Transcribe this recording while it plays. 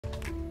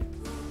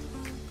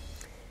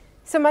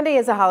So Monday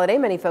is a holiday.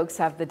 Many folks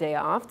have the day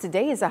off.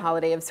 Today is a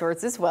holiday of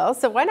sorts as well.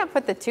 So why not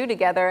put the two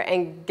together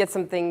and get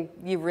something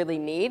you really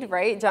need,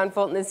 right? John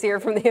Fulton is here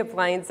from the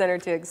Appliance Center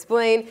to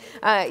explain.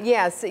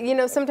 Yes, you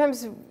know,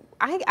 sometimes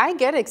I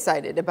get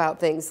excited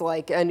about things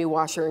like a new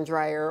washer and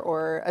dryer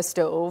or a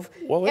stove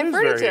and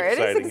furniture. Very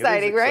exciting. It is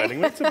exciting, right?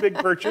 It's a big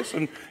purchase,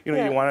 and you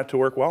know you want it to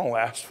work well and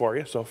last for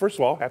you. So first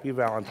of all, happy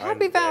Valentine's Day.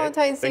 Happy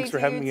Valentine's Day. Thanks for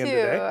having me in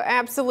today.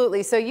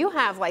 Absolutely. So you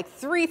have like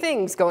 3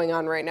 things going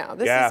on right now.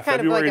 This is kind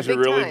February of like a big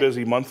is a really time.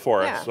 busy month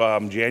for us.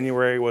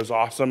 January was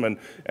awesome,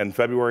 and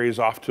February is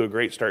off to a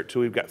great start too.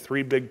 We've got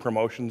 3 big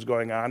promotions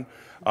going on.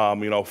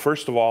 You know,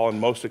 first of all,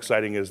 and most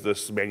exciting is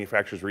this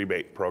manufacturer's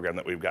rebate program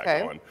that we've got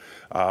going.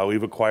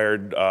 We've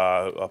acquired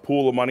a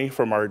pool of money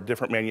from our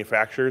different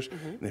manufacturers,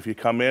 and if you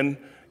come in,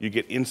 you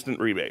get instant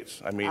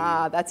rebates. I mean,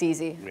 that's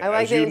easy. Yeah, I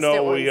like the instant ones. As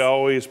you know, we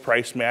always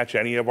price match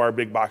any of our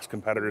big box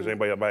competitors,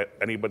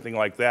 anything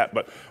like that.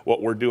 But what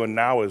we're doing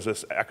now is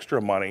this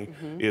extra money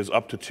is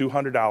up to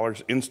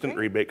 $200 instant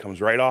rebate,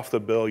 comes right off the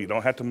bill. You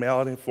don't have to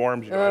mail any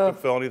forms. You don't have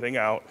to fill anything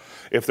out.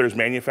 If there's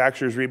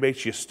manufacturer's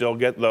rebates, you still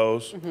get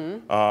those.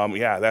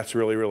 Yeah, that's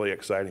really, really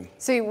exciting.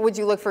 So would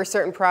you look for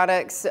certain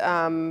products,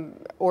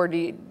 or do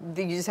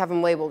you just have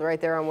them labeled right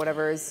there on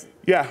whatever is?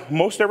 Yeah,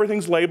 most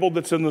everything's labeled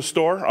that's in the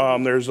store.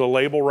 There's a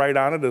label right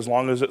on it. As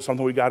long as it's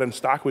something we got in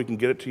stock, we can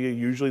get it to you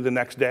usually the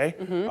next day,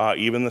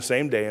 even the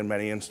same day in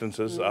many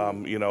instances.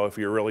 You know, if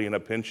you're really in a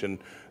pinch and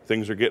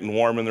things are getting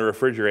warm in the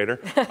refrigerator.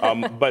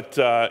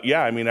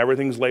 Yeah, I mean,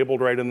 everything's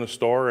labeled right in the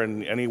store,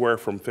 and anywhere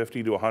from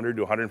 $50 to $100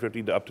 to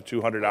 $150 to up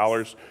to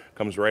 $200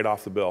 comes right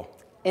off the bill.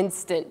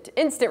 Instant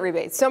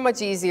rebates, so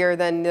much easier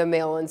than the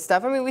mail and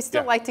stuff. I mean, we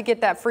still like to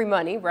get that free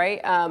money,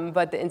 right?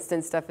 But the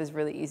instant stuff is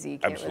really easy. You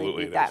can't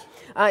really beat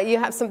that. You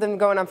have something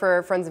going on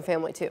for friends and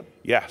family too.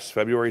 Yes,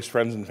 February's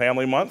Friends and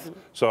Family Month.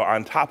 So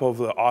on top of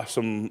the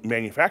awesome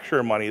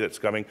manufacturer money that's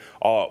coming,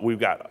 we've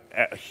got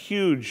a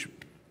huge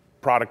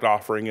product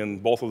offering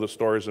in both of the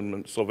stores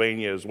in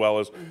Sylvania as well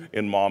as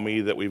in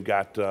Maumee that we've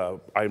got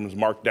items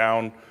marked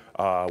down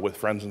with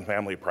friends and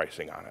family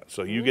pricing on it.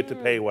 So you get to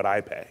pay what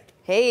I pay.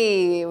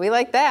 Hey, we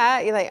like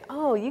that. You're like,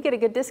 oh, you get a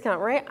good discount,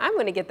 right? I'm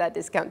going to get that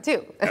discount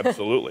too.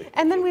 Absolutely.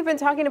 And then we've been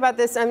talking about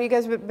this. You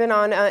guys have been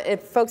on,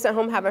 if folks at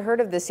home haven't heard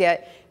of this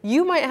yet,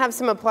 you might have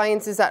some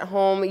appliances at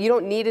home. You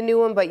don't need a new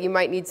one, but you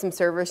might need some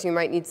service. You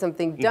might need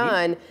something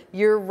done.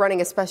 You're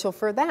running a special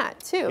for that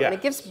too. And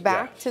it gives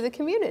back to the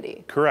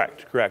community.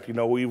 Correct. You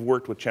know, we've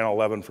worked with Channel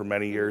 11 for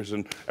many years,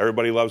 and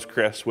everybody loves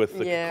Chris with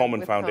the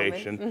Coleman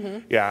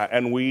Foundation. Yeah,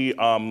 and we've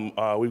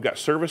got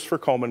service for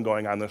Coleman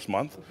going on this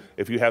month.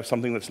 If you have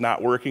something that's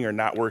not working or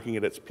not working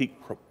at its peak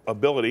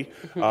ability,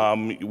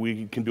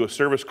 we can do a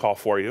service call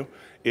for you.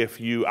 If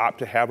you opt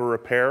to have a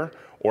repair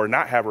or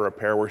not have a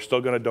repair, we're still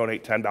going to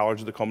donate $10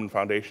 to the Coleman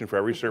Foundation for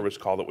every service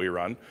call that we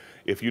run.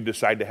 If you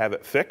decide to have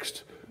it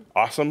fixed,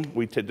 awesome.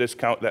 We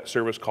discount that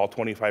service call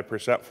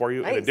 25% for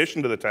you in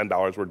addition to the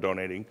 $10 we're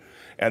donating.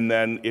 And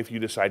then if you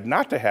decide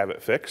not to have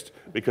it fixed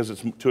because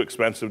it's too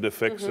expensive to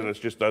fix and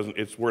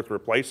it's worth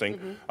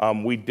replacing,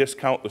 we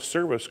discount the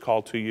service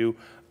call to you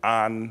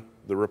on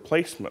the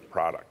replacement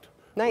product.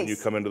 When you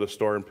come into the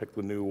store and pick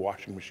the new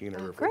washing machine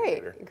or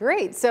refrigerator.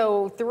 Great.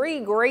 So 3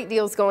 great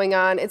deals going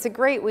on. It's a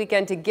great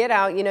weekend to get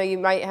out. You know, you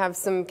might have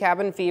some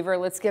cabin fever.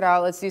 Let's get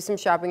out. Let's do some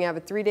shopping. Have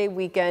a 3-day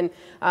weekend.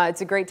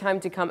 It's a great time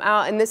to come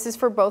out. And this is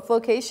for both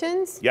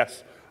locations?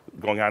 Yes.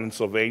 Going on in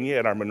Sylvania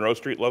at our Monroe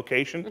Street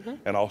location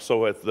and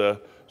also at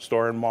the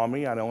store in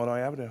Maumee on Illinois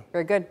Avenue.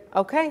 Very good.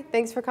 Okay.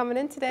 Thanks for coming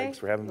in today. Thanks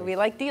for having me. We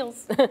like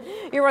deals.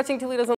 You're watching Toledo's